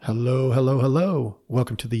Hello, hello, hello.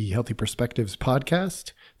 Welcome to the Healthy Perspectives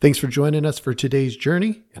podcast. Thanks for joining us for today's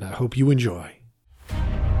journey, and I hope you enjoy.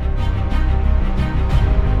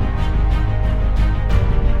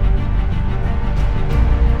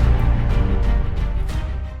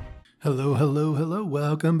 Hello, hello, hello.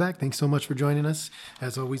 Welcome back. Thanks so much for joining us.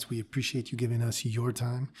 As always, we appreciate you giving us your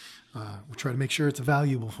time. We try to make sure it's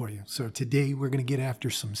valuable for you. So today we're going to get after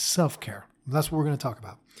some self-care. That's what we're going to talk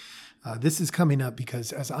about. This is coming up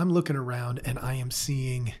because as I'm looking around and I am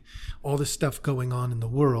seeing all this stuff going on in the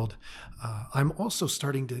world, I'm also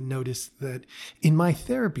starting to notice that in my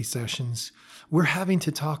therapy sessions, we're having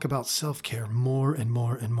to talk about self-care more and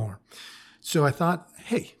more and more. So I thought,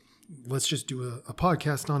 hey, let's just do a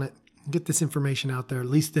podcast on it. Get this information out there. At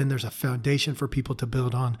least then there's a foundation for people to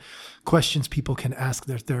build on, questions people can ask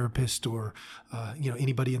their therapist or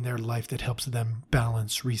anybody in their life that helps them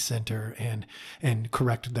balance, recenter, and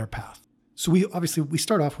correct their path. So we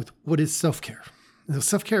start off with what is self-care. Now,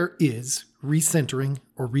 self-care is recentering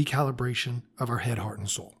or recalibration of our head, heart, and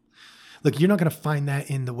soul. Look, you're not going to find that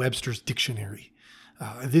in the Webster's dictionary.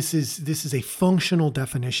 This is a functional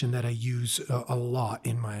definition that I use a lot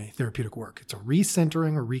in my therapeutic work. It's a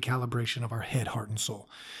recentering or recalibration of our head, heart, and soul.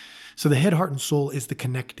 So the head, heart, and soul is the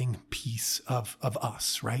connecting piece of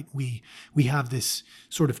us, right? We have this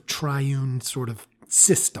sort of triune sort of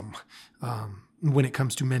system when it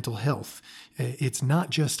comes to mental health. It's not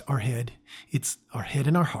just our head, it's our head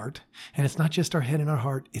and our heart. And it's not just our head and our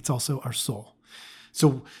heart, it's also our soul.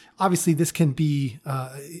 So obviously this can be,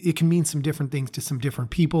 it can mean some different things to some different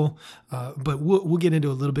people, but we'll get into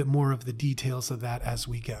a little bit more of the details of that as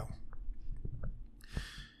we go.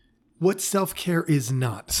 What self-care is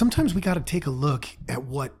not. Sometimes we got to take a look at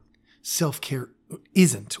what self-care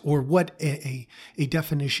isn't or what a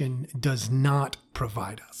definition does not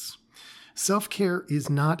provide us. Self-care is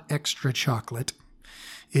not extra chocolate.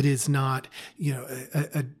 It is not,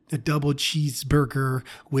 a double cheeseburger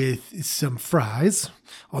with some fries,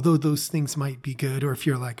 although those things might be good. Or if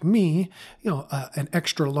you're like me, an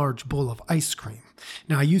extra large bowl of ice cream.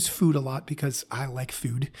 Now, I use food a lot because I like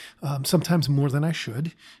food, sometimes more than I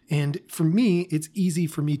should. And for me, it's easy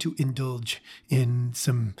for me to indulge in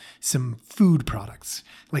some food products.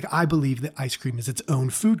 Like I believe that ice cream is its own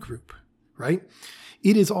food group, right?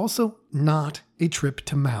 It is also not a trip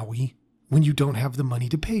to Maui when you don't have the money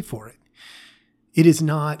to pay for it. It is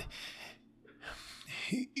not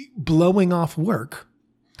blowing off work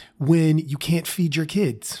when you can't feed your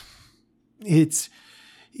kids. It's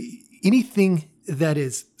anything that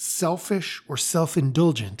is selfish or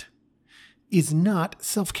self-indulgent is not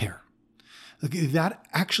self-care. That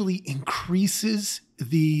actually increases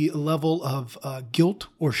the level of guilt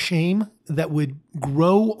or shame that would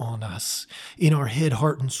grow on us in our head,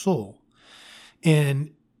 heart, and soul.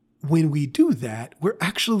 And when we do that,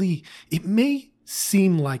 it may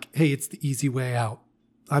seem like, hey, it's the easy way out.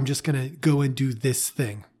 I'm just going to go and do this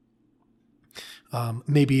thing.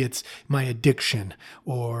 Maybe it's my addiction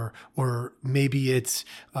or maybe it's,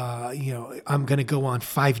 I'm going to go on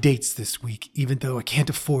 5 dates this week, even though I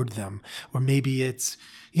can't afford them. Or maybe it's,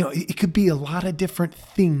 it could be a lot of different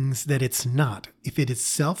things that it's not. If it is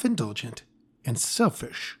self-indulgent and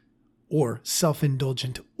selfish or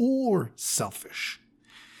self-indulgent or selfish,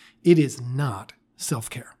 it is not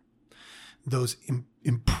self-care. Those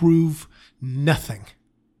improve nothing.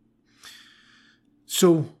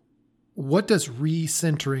 So what does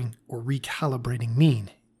recentering or recalibrating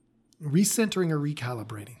mean? Recentering or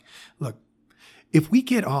recalibrating. Look, if we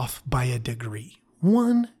get off by a degree,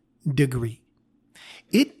 1 degree,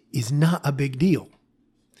 it is not a big deal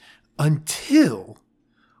until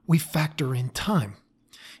we factor in time.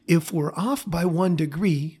 If we're off by 1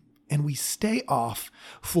 degree, and we stay off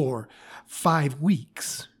for 5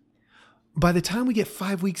 weeks, by the time we get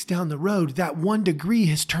 5 weeks down the road, that 1 degree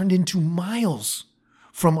has turned into miles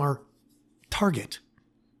from our target.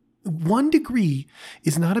 1 degree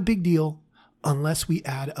is not a big deal unless we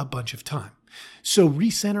add a bunch of time. So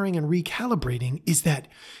recentering and recalibrating is that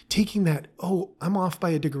taking that, I'm off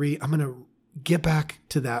by a degree, I'm going to get back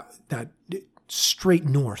to that straight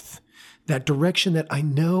north, that direction that I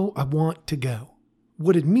know I want to go.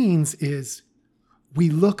 What it means is we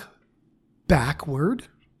look backward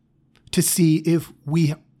to see if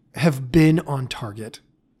we have been on target.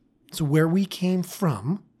 So where we came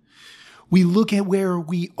from, we look at where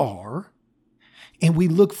we are, and we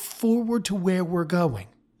look forward to where we're going.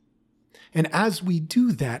 And as we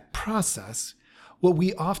do that process, what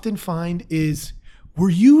we often find is we're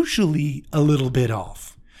usually a little bit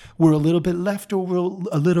off. We're a little bit left or we're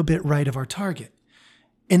a little bit right of our target.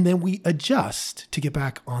 And then we adjust to get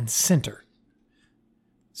back on center.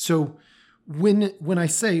 So when I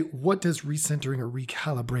say, what does recentering or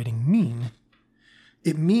recalibrating mean?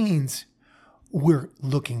 It means we're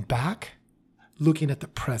looking back, looking at the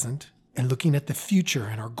present, and looking at the future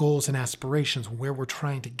and our goals and aspirations, where we're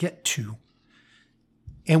trying to get to.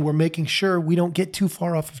 And we're making sure we don't get too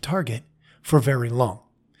far off of target for very long.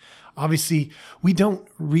 Obviously, we don't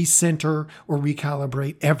recenter or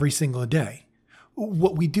recalibrate every single day.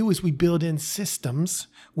 What we do is we build in systems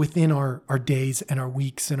within our days and our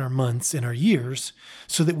weeks and our months and our years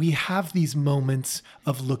so that we have these moments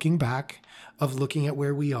of looking back, of looking at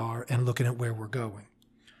where we are and looking at where we're going.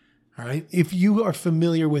 All right. If you are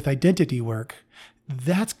familiar with identity work,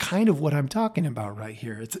 that's kind of what I'm talking about right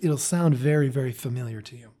here. It'll sound very, very familiar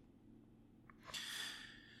to you.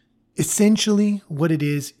 Essentially, what it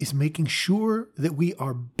is making sure that we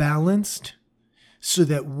are balanced so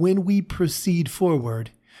that when we proceed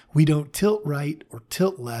forward, we don't tilt right or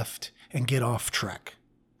tilt left and get off track.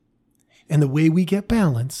 And the way we get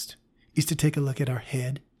balanced is to take a look at our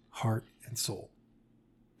head, heart, and soul.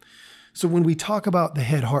 So when we talk about the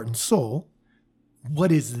head, heart, and soul,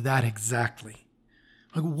 what is that exactly?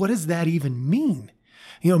 Like, what does that even mean?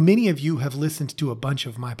 You know, many of you have listened to a bunch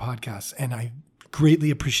of my podcasts, and I'm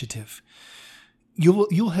greatly appreciative.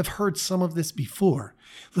 You'll have heard some of this before.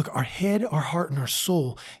 Look, our head, our heart, and our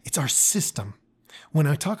soul, it's our system. When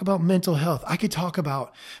I talk about mental health, I could talk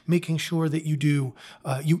about making sure that you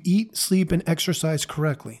eat, sleep, and exercise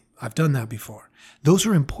correctly. I've done that before. Those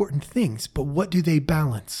are important things, but what do they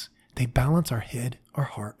balance? They balance our head, our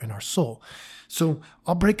heart, and our soul. So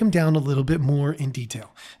I'll break them down a little bit more in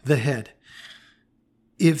detail. The head.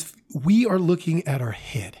 If we are looking at our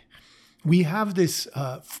head, we have this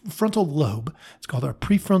frontal lobe. It's called our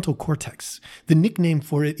prefrontal cortex. The nickname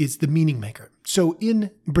for it is the meaning maker. So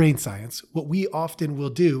in brain science, what we often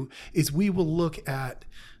will do is we will look at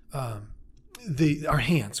our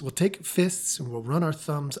hands. We'll take fists and we'll run our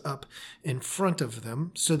thumbs up in front of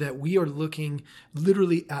them so that we are looking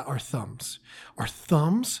literally at our thumbs. Our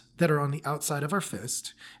thumbs that are on the outside of our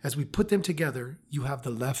fist, as we put them together, you have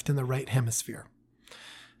the left and the right hemisphere.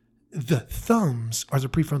 The thumbs are the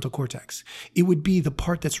prefrontal cortex. It would be the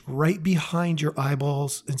part that's right behind your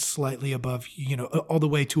eyeballs and slightly above, all the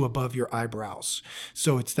way to above your eyebrows.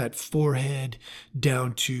 So it's that forehead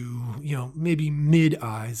down to, maybe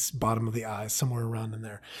mid-eyes, bottom of the eyes, somewhere around in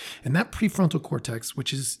there. And that prefrontal cortex,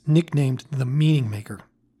 which is nicknamed the meaning maker.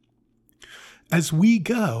 As we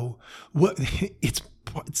go,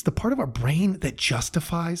 it's the part of our brain that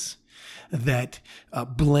justifies, that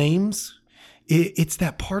blames. It's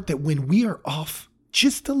that part that when we are off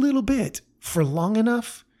just a little bit for long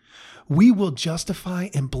enough, we will justify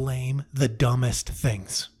and blame the dumbest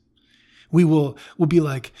things. We'll be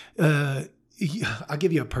like, I'll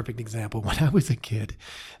give you a perfect example. When I was a kid,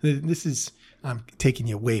 I'm taking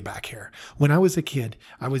you way back here. When I was a kid,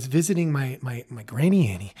 I was visiting my Granny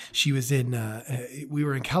Annie. She was we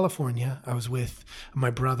were in California. I was with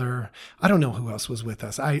my brother. I don't know who else was with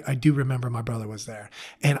us. I do remember my brother was there.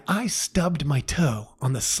 And I stubbed my toe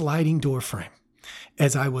on the sliding door frame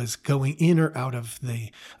as I was going in or out of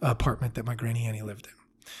the apartment that my Granny Annie lived in.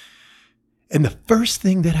 And the first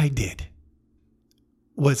thing that I did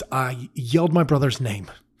was I yelled my brother's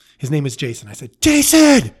name. His name is Jason. I said,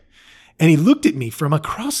 "Jason!" And he looked at me from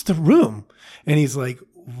across the room and he's like,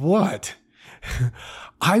 "What?"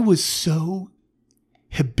 I was so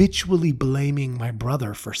habitually blaming my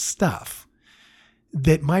brother for stuff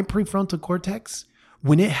that my prefrontal cortex,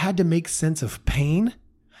 when it had to make sense of pain,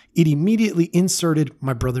 it immediately inserted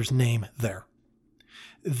my brother's name there.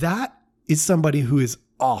 That is somebody who is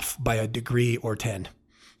off by a degree or 10.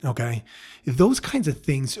 Okay. Those kinds of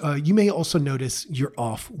things. You may also notice you're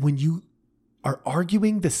off when you are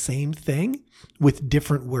arguing the same thing with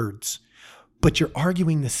different words, but you're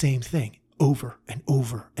arguing the same thing over and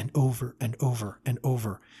over and over and over and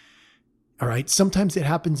over. All right. Sometimes it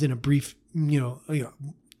happens in a brief,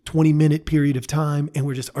 20-minute period of time, and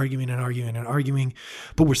we're just arguing and arguing and arguing,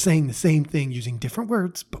 but we're saying the same thing using different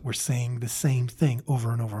words, but we're saying the same thing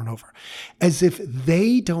over and over and over, as if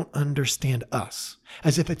they don't understand us,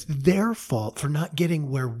 as if it's their fault for not getting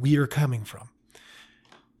where we're coming from.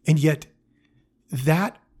 And yet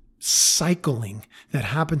that cycling that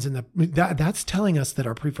happens that's telling us that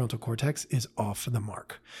our prefrontal cortex is off the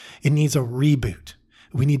mark. It needs a reboot.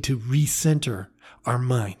 We need to recenter our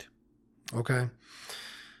mind. Okay.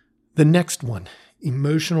 The next one,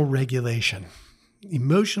 emotional regulation.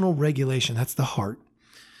 Emotional regulation, that's the heart.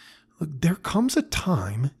 Look, there comes a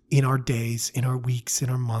time in our days, in our weeks, in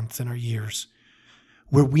our months, in our years,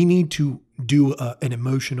 where we need to do an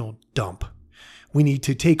emotional dump, We need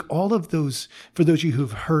to take all of those, for those of you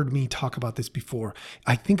who've heard me talk about this before,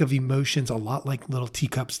 I think of emotions a lot like little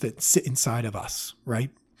teacups that sit inside of us, right?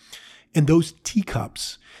 And those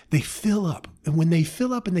teacups, they fill up. And when they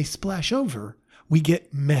fill up and they splash over, we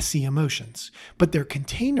get messy emotions. But they're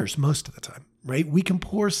containers most of the time, right? We can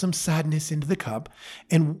pour some sadness into the cup.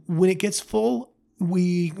 And when it gets full,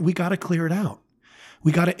 we got to clear it out.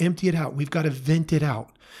 We got to empty it out. We've got to vent it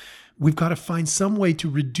out. We've got to find some way to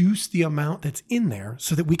reduce the amount that's in there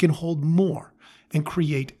so that we can hold more and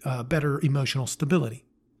create better emotional stability.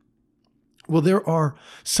 Well, there are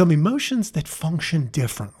some emotions that function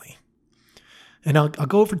differently. And I'll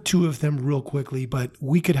go over two of them real quickly, but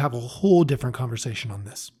we could have a whole different conversation on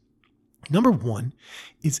this. Number one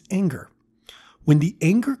is anger. When the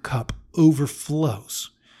anger cup overflows,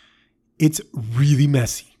 it's really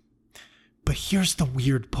messy. But here's the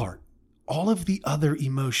weird part. All of the other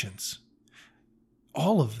emotions,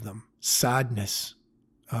 all of them, sadness,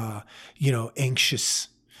 anxious,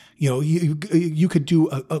 you could do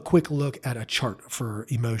a quick look at a chart for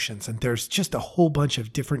emotions, and there's just a whole bunch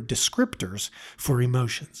of different descriptors for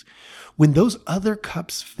emotions. When those other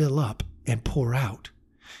cups fill up and pour out,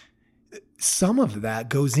 some of that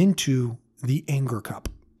goes into the anger cup.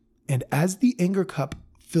 And as the anger cup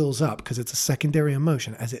fills up, because it's a secondary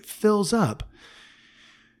emotion, as it fills up,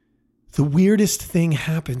 the weirdest thing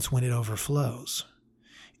happens when it overflows.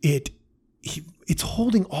 It's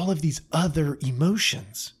holding all of these other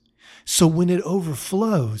emotions. So when it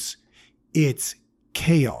overflows, it's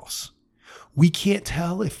chaos. We can't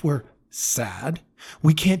tell if we're sad.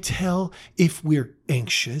 We can't tell if we're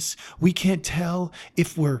anxious. We can't tell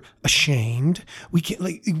if we're ashamed. We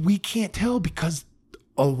can't tell because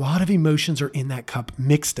a lot of emotions are in that cup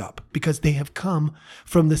mixed up because they have come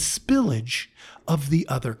from the spillage of the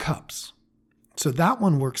other cups. So that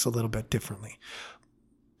one works a little bit differently.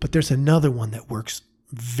 But there's another one that works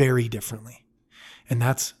very differently, and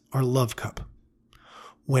that's our love cup.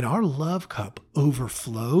 When our love cup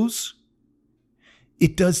overflows,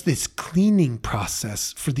 it does this cleaning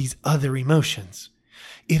process for these other emotions.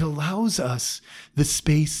 It allows us the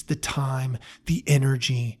space, the time, the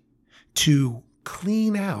energy to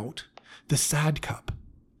clean out the sad cup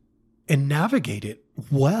and navigate it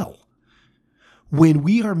well. When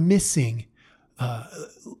we are missing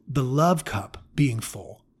the love cup being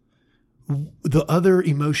full, the other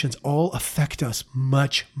emotions all affect us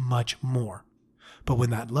much, much more. But when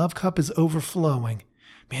that love cup is overflowing,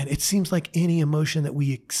 man, it seems like any emotion that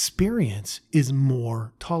we experience is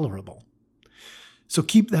more tolerable. So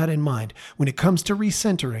keep that in mind. When it comes to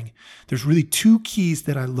recentering, there's really two keys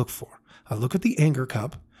that I look for. I look at the anger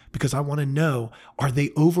cup because I want to know, are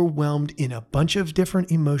they overwhelmed in a bunch of different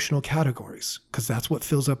emotional categories? Because that's what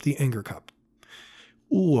fills up the anger cup.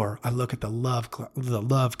 Or I look at the love cup.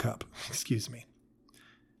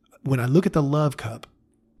 When I look at the love cup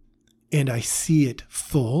and I see it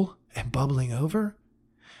full and bubbling over,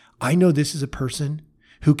 I know this is a person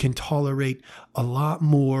who can tolerate a lot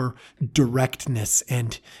more directness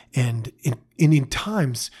and in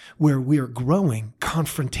times where we are growing,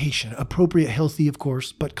 confrontation, appropriate, healthy, of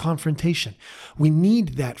course, but confrontation. We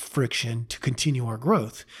need that friction to continue our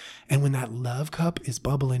growth. And when that love cup is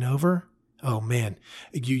bubbling over, oh man,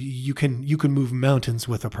 you can move mountains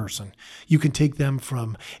with a person. You can take them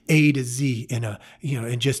from A to Z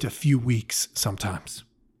in just a few weeks sometimes.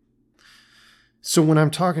 So when I'm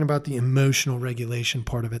talking about the emotional regulation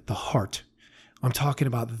part of it, the heart, I'm talking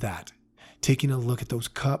about that. Taking a look at those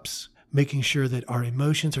cups, making sure that our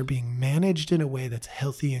emotions are being managed in a way that's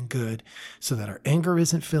healthy and good so that our anger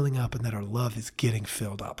isn't filling up and that our love is getting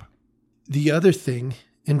filled up. The other thing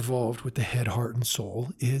involved with the head, heart, and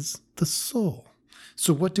soul is the soul.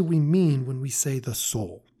 So what do we mean when we say the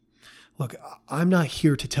soul? Look, I'm not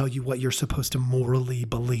here to tell you what you're supposed to morally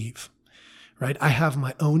believe. Right? I have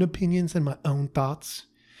my own opinions and my own thoughts,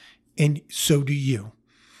 and so do you.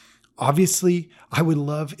 Obviously, I would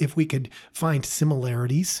love if we could find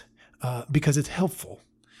similarities because it's helpful,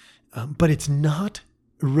 but it's not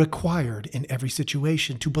required in every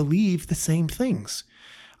situation to believe the same things.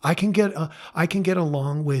 I can get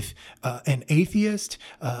along with an atheist,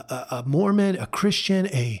 a Mormon, a Christian,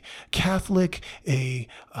 a Catholic, a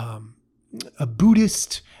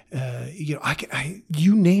Buddhist,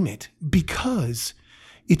 you name it, because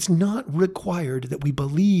it's not required that we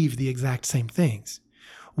believe the exact same things.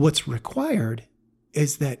 What's required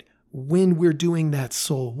is that when we're doing that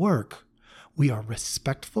soul work, we are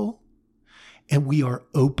respectful and we are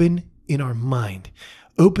open in our mind,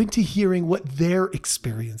 open to hearing what their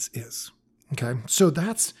experience is. Okay. So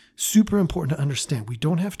that's super important to understand. We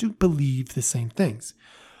don't have to believe the same things.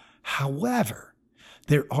 However,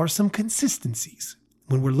 there are some consistencies.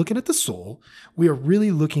 When we're looking at the soul, we are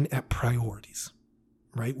really looking at priorities,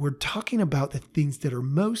 right? We're talking about the things that are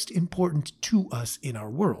most important to us in our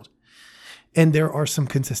world. And there are some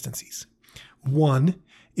consistencies. One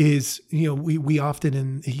is, we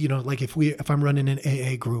often like if I'm running an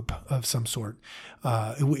AA group of some sort,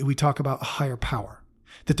 we talk about a higher power,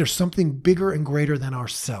 that there's something bigger and greater than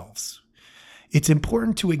ourselves. It's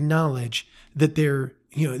important to acknowledge that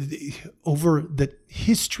over the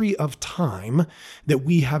history of time that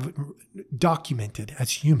we have documented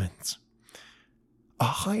as humans, a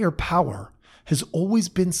higher power has always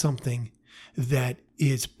been something that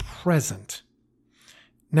is present.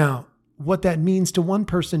 Now, what that means to one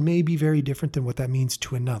person may be very different than what that means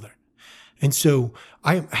to another. And so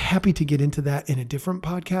I'm happy to get into that in a different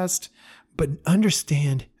podcast, but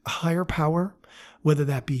understand a higher power, whether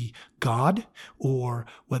that be God or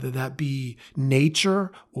whether that be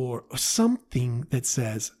nature or something that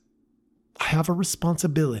says, I have a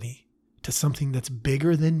responsibility to something that's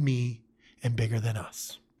bigger than me and bigger than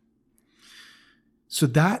us. So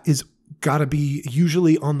that is got to be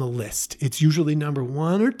usually on the list. It's usually number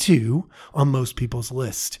 1 or 2 on most people's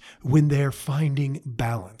list when they're finding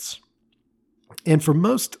balance. And for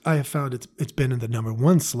most, I have found it's been in the number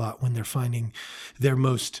 1 slot when they're finding their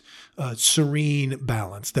most serene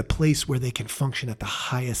balance, the place where they can function at the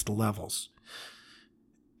highest levels.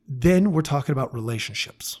 Then we're talking about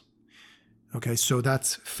relationships. Okay, so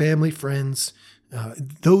that's family, friends.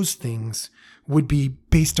 Those things would be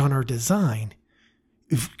based on our design,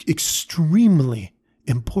 extremely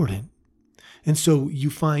important. And so you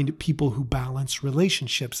find people who balance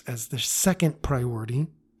relationships as their second priority,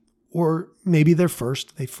 or maybe their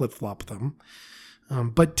first, they flip-flop them.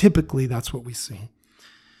 But typically that's what we see.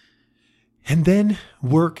 And then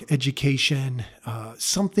work, education,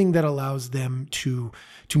 something that allows them to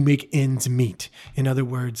make ends meet. In other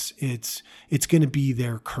words, it's going to be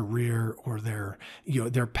their career or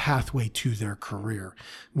their pathway to their career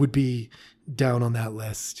would be down on that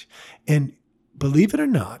list. And believe it or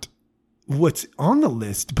not, what's on the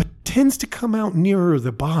list, but tends to come out nearer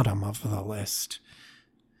the bottom of the list,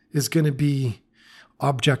 is going to be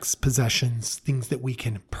objects, possessions, things that we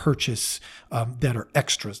can purchase that are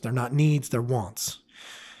extras. They're not needs, they're wants.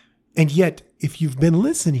 And yet, if you've been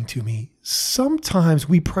listening to me, sometimes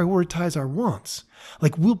we prioritize our wants.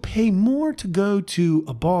 Like we'll pay more to go to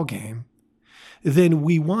a ball game than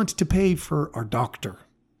we want to pay for our doctor.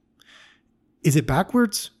 Is it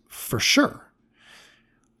backwards? For sure.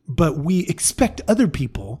 But we expect other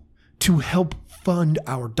people to help fund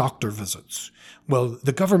our doctor visits. Well,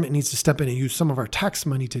 the government needs to step in and use some of our tax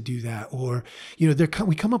money to do that. Or,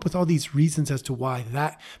 we come up with all these reasons as to why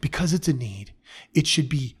because it's a need, it should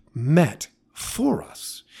be met for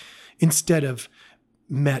us instead of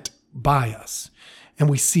met by us. And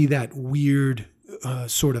we see that weird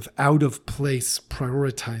sort of out of place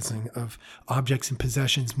prioritizing of objects and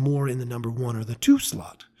possessions more in the number 1 or the 2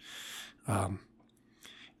 slot.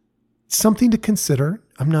 Something to consider.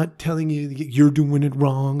 I'm not telling you you're doing it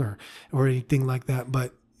wrong or anything like that,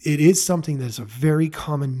 but it is something that is a very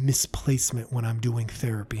common misplacement when I'm doing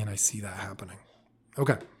therapy and I see that happening.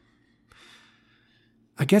 Okay.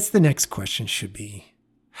 I guess the next question should be,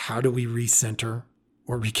 how do we recenter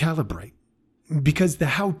or recalibrate? Because the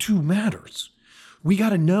how-to matters. We got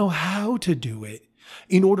to know how to do it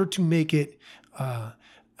in order to make it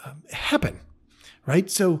happen,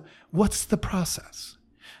 right? So what's the process?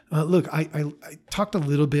 Look, I talked a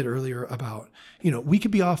little bit earlier about, we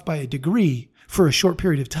could be off by a degree for a short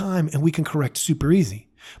period of time and we can correct super easy.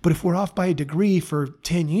 But if we're off by a degree for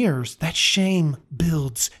 10 years, that shame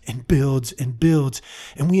builds and builds and builds.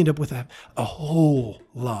 And we end up with a whole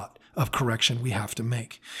lot of correction we have to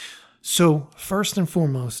make. So first and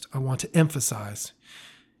foremost, I want to emphasize,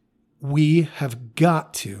 we have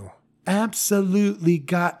absolutely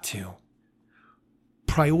got to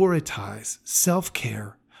prioritize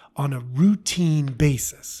self-care on a routine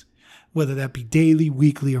basis, whether that be daily,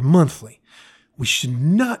 weekly, or monthly. We should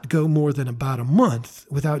not go more than about a month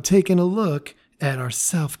without taking a look at our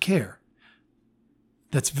self-care.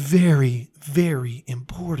 That's very, very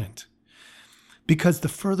important, because the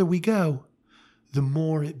further we go, the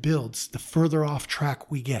more it builds, the further off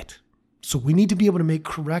track we get. So we need to be able to make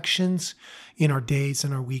corrections in our days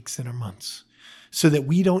and our weeks and our months so that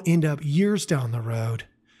we don't end up years down the road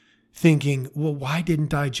thinking, well, why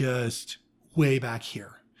didn't I just way back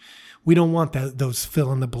here? We don't want those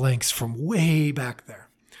fill in the blanks from way back there.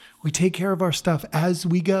 We take care of our stuff as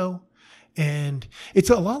we go. And it's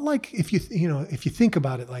a lot like, if you think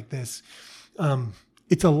about it like this,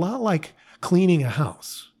 it's a lot like cleaning a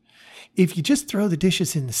house. If you just throw the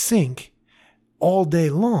dishes in the sink, all day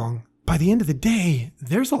long, by the end of the day,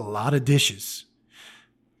 there's a lot of dishes.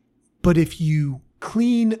 But if you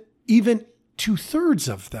clean even 2/3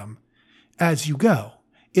 of them as you go,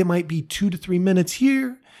 it might be 2 to 3 minutes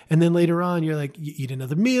here. And then later on, you're like, you eat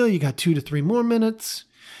another meal, you got 2 to 3 more minutes.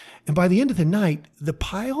 And by the end of the night, the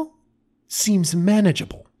pile seems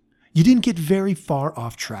manageable. You didn't get very far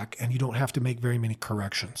off track and you don't have to make very many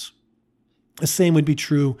corrections. The same would be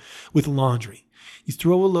true with laundry. You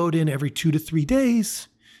throw a load in every 2 to 3 days,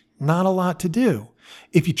 not a lot to do.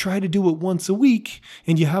 If you try to do it once a week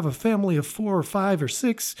and you have a family of 4 or 5 or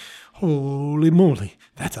 6, holy moly,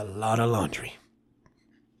 that's a lot of laundry.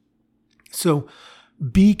 So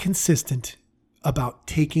be consistent about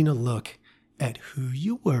taking a look at who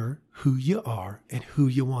you were, who you are, and who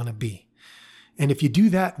you want to be. And if you do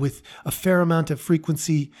that with a fair amount of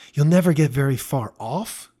frequency, you'll never get very far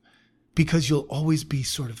off because you'll always be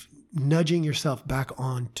sort of nudging yourself back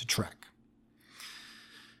on to track.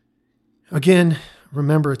 Again,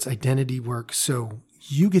 remember it's identity work, so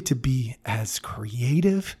you get to be as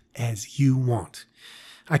creative as you want.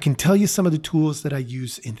 I can tell you some of the tools that I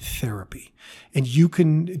use in therapy, and you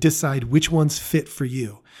can decide which ones fit for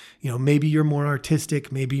you. Maybe you're more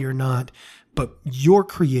artistic, maybe you're not, but your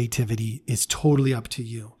creativity is totally up to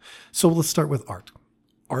you. So let's start with art.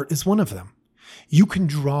 Art is one of them. You can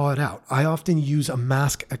draw it out. I often use a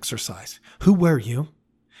mask exercise. Who were you?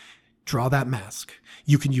 Draw that mask.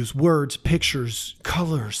 You can use words, pictures,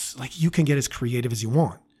 colors. Like, you can get as creative as you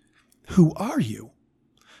want. Who are you?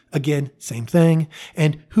 Again, same thing.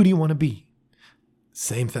 And who do you want to be?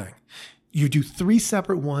 Same thing. You do 3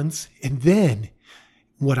 separate ones. And then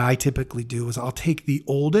what I typically do is I'll take the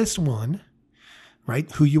oldest one,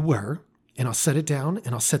 right? Who you were, and I'll set it down,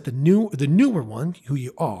 and I'll set the newer one, who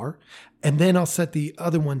you are, and then I'll set the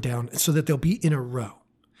other one down so that they'll be in a row.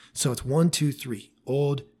 So it's 1, 2, 3,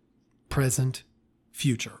 old, present,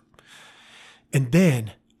 future. And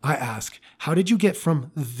then I ask, how did you get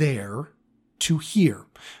from there to here?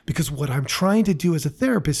 Because what I'm trying to do as a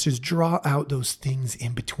therapist is draw out those things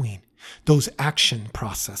in between, those action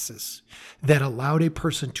processes that allowed a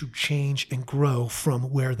person to change and grow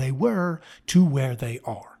from where they were to where they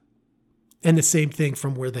are. And the same thing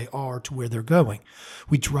from where they are to where they're going.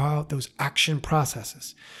 We draw out those action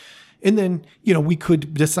processes. And then, we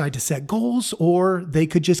could decide to set goals, or they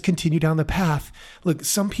could just continue down the path. Look,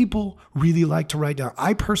 some people really like to write down.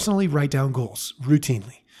 I personally write down goals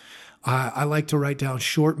routinely. I like to write down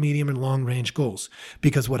short, medium, and long range goals,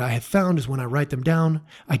 because what I have found is when I write them down,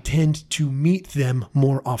 I tend to meet them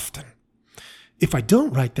more often. If I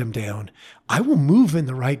don't write them down, I will move in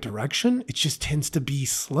the right direction. It just tends to be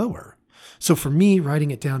slower. So for me, writing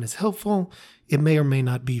it down is helpful. It may or may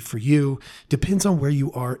not be for you. Depends on where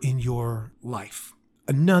you are in your life.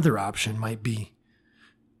 Another option might be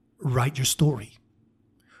write your story.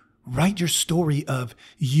 Write your story of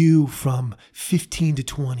you from 15 to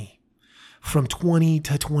 20, from 20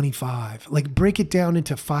 to 25. Like, break it down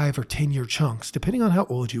into 5 or 10 year chunks, depending on how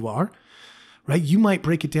old you are, right? You might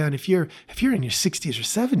break it down if you're in your 60s or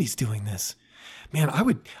 70s doing this. Man,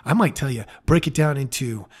 I might tell you, break it down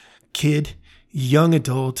into kid, young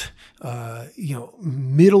adult,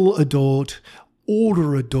 middle adult,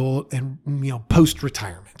 older adult, and,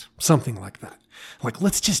 post-retirement, something like that. Like,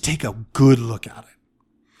 let's just take a good look at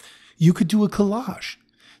it. You could do a collage.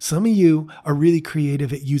 Some of you are really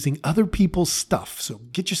creative at using other people's stuff. So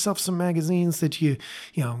get yourself some magazines that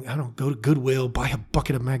go to Goodwill, buy a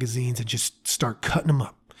bucket of magazines and just start cutting them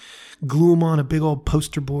up. Glue them on a big old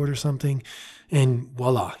poster board or something. And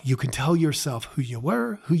voila, you can tell yourself who you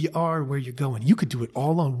were, who you are, where you're going. You could do it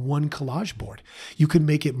all on one collage board. You could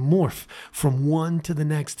make it morph from one to the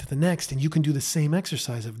next, and you can do the same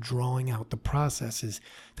exercise of drawing out the processes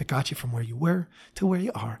that got you from where you were to where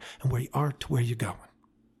you are, and where you are to where you're going.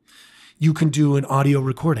 You can do an audio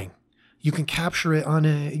recording. You can capture it on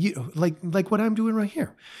like what I'm doing right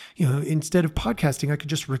here. Instead of podcasting, I could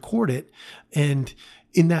just record it, and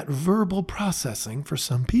in that verbal processing, for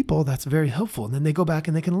some people, that's very helpful. And then they go back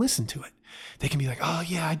and they can listen to it. They can be like, oh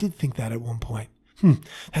yeah, I did think that at one point.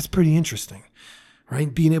 That's pretty interesting,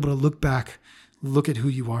 right? Being able to look back, look at who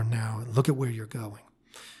you are now, and look at where you're going.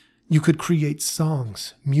 You could create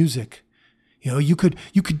songs, music. You could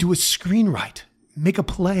do a screenwrite, make a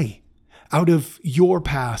play out of your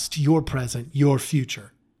past, your present, your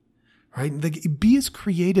future, right? Be as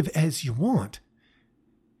creative as you want.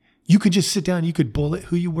 You could just sit down, you could bullet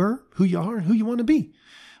who you were, who you are, and who you want to be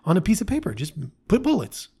on a piece of paper. Just put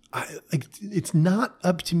bullets. It's not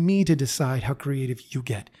up to me to decide how creative you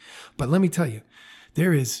get. But let me tell you,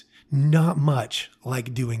 there is not much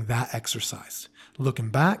like doing that exercise. Looking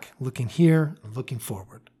back, looking here, and looking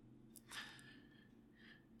forward.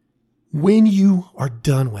 When you are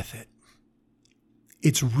done with it,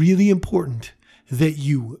 it's really important that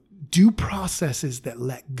you do processes that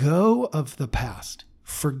let go of the past.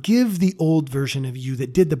 Forgive the old version of you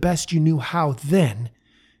that did the best you knew how then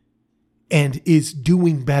and is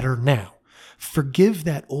doing better now. Forgive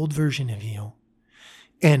that old version of you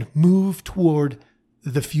and move toward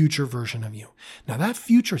the future version of you. Now, that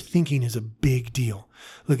future thinking is a big deal.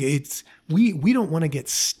 Look, we don't want to get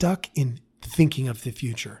stuck in thinking of the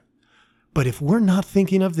future. But if we're not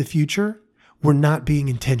thinking of the future, we're not being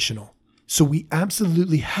intentional. So we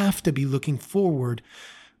absolutely have to be looking forward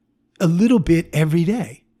a little bit every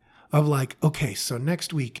day of like, okay, so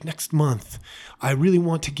next week, next month, I really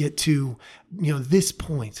want to get to, this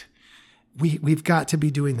point. We've got to be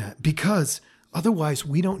doing that because otherwise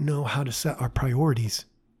we don't know how to set our priorities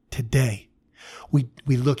today. We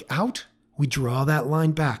look out, we draw that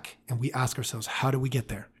line back and we ask ourselves, how do we get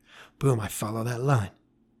there? Boom, I follow that line.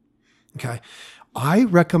 Okay. I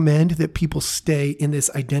recommend that people stay in this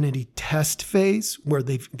identity test phase where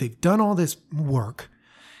they've done all this work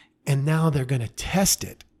and now they're going to test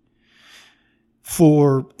it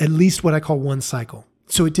for at least what I call one cycle.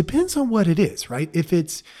 So it depends on what it is, right? If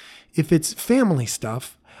it's family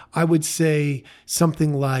stuff, I would say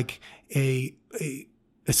something like a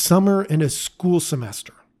summer and a school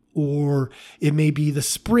semester, or it may be the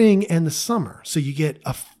spring and the summer. So you get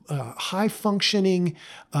a high functioning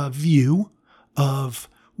view of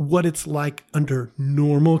what it's like under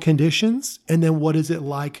normal conditions, and then what is it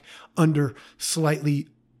like under slightly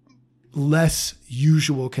less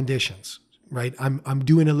usual conditions, right? I'm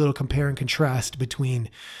doing a little compare and contrast between,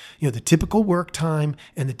 the typical work time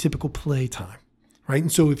and the typical play time, right?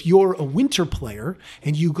 And so if you're a winter player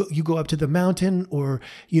and you go up to the mountain or,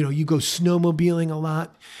 you go snowmobiling a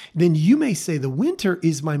lot, then you may say the winter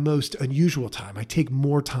is my most unusual time. I take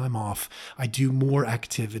more time off. I do more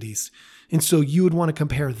activities. And so you would want to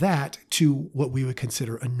compare that to what we would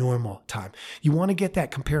consider a normal time. You want to get that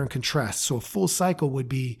compare and contrast. So a full cycle would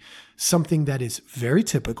be something that is very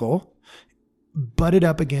typical, butted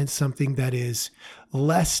up against something that is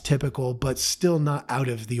less typical, but still not out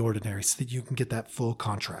of the ordinary, so that you can get that full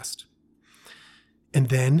contrast. And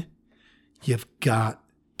then you've got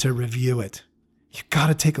to review it. You've got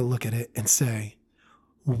to take a look at it and say,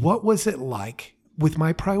 what was it like with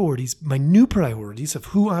my priorities, my new priorities of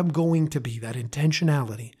who I'm going to be, that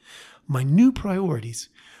intentionality, my new priorities?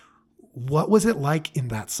 What was it like in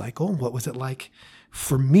that cycle? What was it like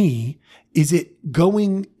for me? Is it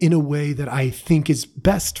going in a way that I think is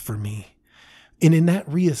best for me? And in that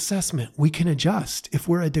reassessment, we can adjust. If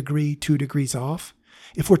we're a degree, 2 degrees off,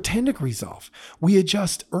 if we're 10 degrees off, we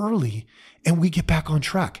adjust early and we get back on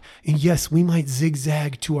track. And yes, we might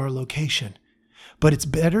zigzag to our location, but it's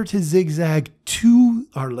better to zigzag to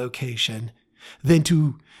our location than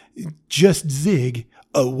to just zig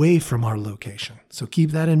away from our location. So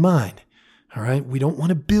keep that in mind. All right. We don't want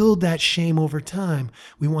to build that shame over time.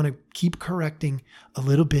 We want to keep correcting a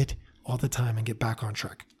little bit all the time and get back on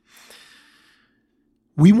track.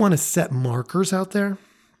 We want to set markers out there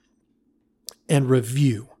and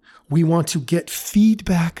review. We want to get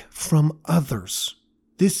feedback from others.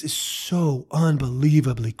 This is so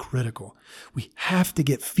unbelievably critical. We have to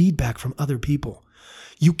get feedback from other people.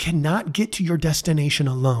 You cannot get to your destination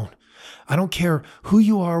alone. I don't care who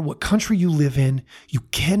you are, what country you live in. You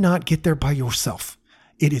cannot get there by yourself.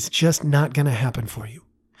 It is just not going to happen for you,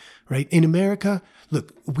 right? In America,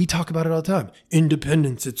 look, we talk about it all the time.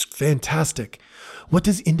 Independence, it's fantastic. What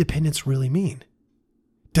does independence really mean?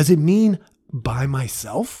 Does it mean by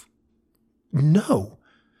myself? No.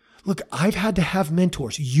 Look, I've had to have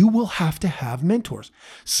mentors. You will have to have mentors.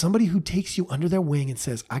 Somebody who takes you under their wing and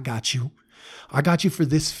says, I got you. I got you for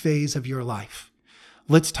this phase of your life.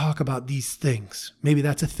 Let's talk about these things. Maybe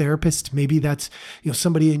that's a therapist. Maybe that's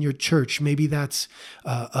somebody in your church. Maybe that's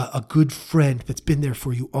a good friend that's been there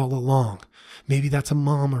for you all along. Maybe that's a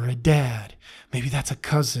mom or a dad. Maybe that's a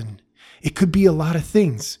cousin. It could be a lot of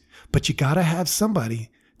things, but you got to have somebody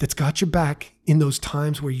that's got your back in those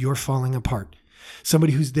times where you're falling apart.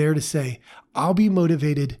 Somebody who's there to say, I'll be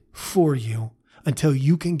motivated for you until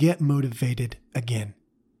you can get motivated again.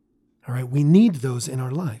 All right. We need those in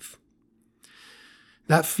our life.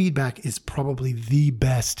 That feedback is probably the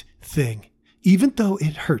best thing, even though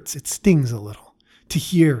it hurts, it stings a little to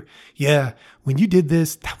hear, yeah, when you did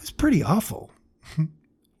this, that was pretty awful.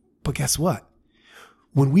 But guess what?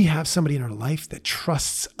 When we have somebody in our life that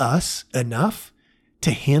trusts us enough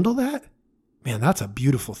to handle that, man, that's a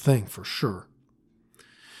beautiful thing for sure.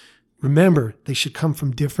 Remember, they should come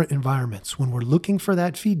from different environments. When we're looking for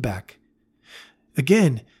that feedback,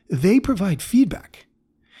 again, they provide feedback.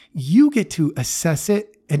 You get to assess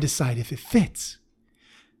it and decide if it fits.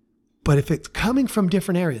 But if it's coming from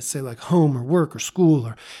different areas, say like home or work or school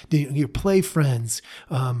or your play friends,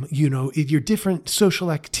 your different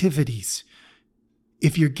social activities,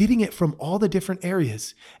 if you're getting it from all the different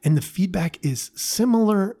areas and the feedback is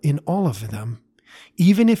similar in all of them,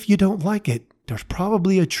 even if you don't like it, there's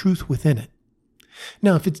probably a truth within it.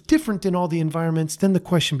 Now, if it's different in all the environments, then the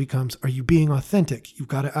question becomes, are you being authentic? You've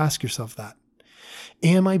got to ask yourself that.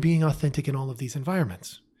 Am I being authentic in all of these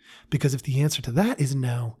environments? Because if the answer to that is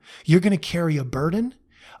no, you're going to carry a burden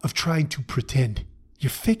of trying to pretend. You're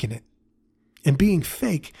faking it. And being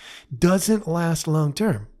fake doesn't last long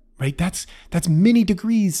term, right? That's many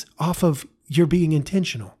degrees off of your being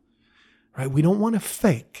intentional, right? We don't want to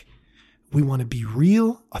fake. We want to be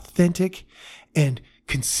real, authentic, and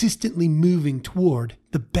consistently moving toward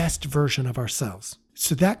the best version of ourselves.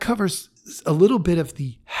 So that covers a little bit of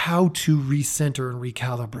the how to recenter and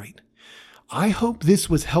recalibrate. I hope this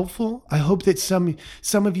was helpful. I hope that some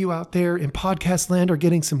of you out there in podcast land are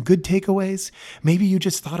getting some good takeaways. Maybe you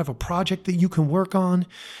just thought of a project that you can work on.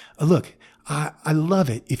 Look, I love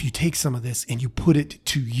it if you take some of this and you put it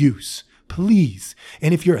to use. Please.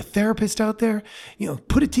 And if you're a therapist out there,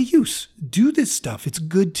 put it to use. Do this stuff. It's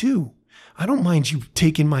good too. I don't mind you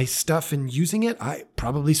taking my stuff and using it. I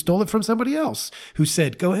probably stole it from somebody else who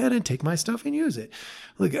said, go ahead and take my stuff and use it.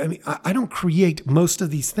 Look, I don't create most of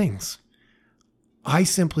these things. I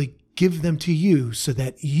simply give them to you so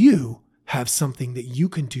that you have something that you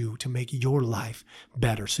can do to make your life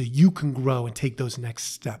better, so you can grow and take those next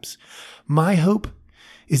steps. My hope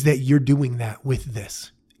is that you're doing that with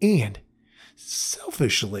this. And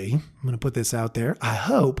selfishly, I'm going to put this out there, I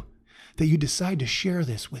hope that you decide to share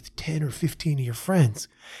this with 10 or 15 of your friends.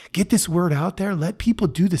 Get this word out there. Let people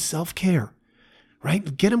do the self-care,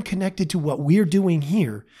 right? Get them connected to what we're doing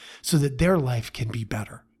here so that their life can be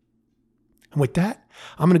better. And with that,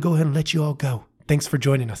 I'm going to go ahead and let you all go. Thanks for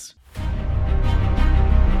joining us.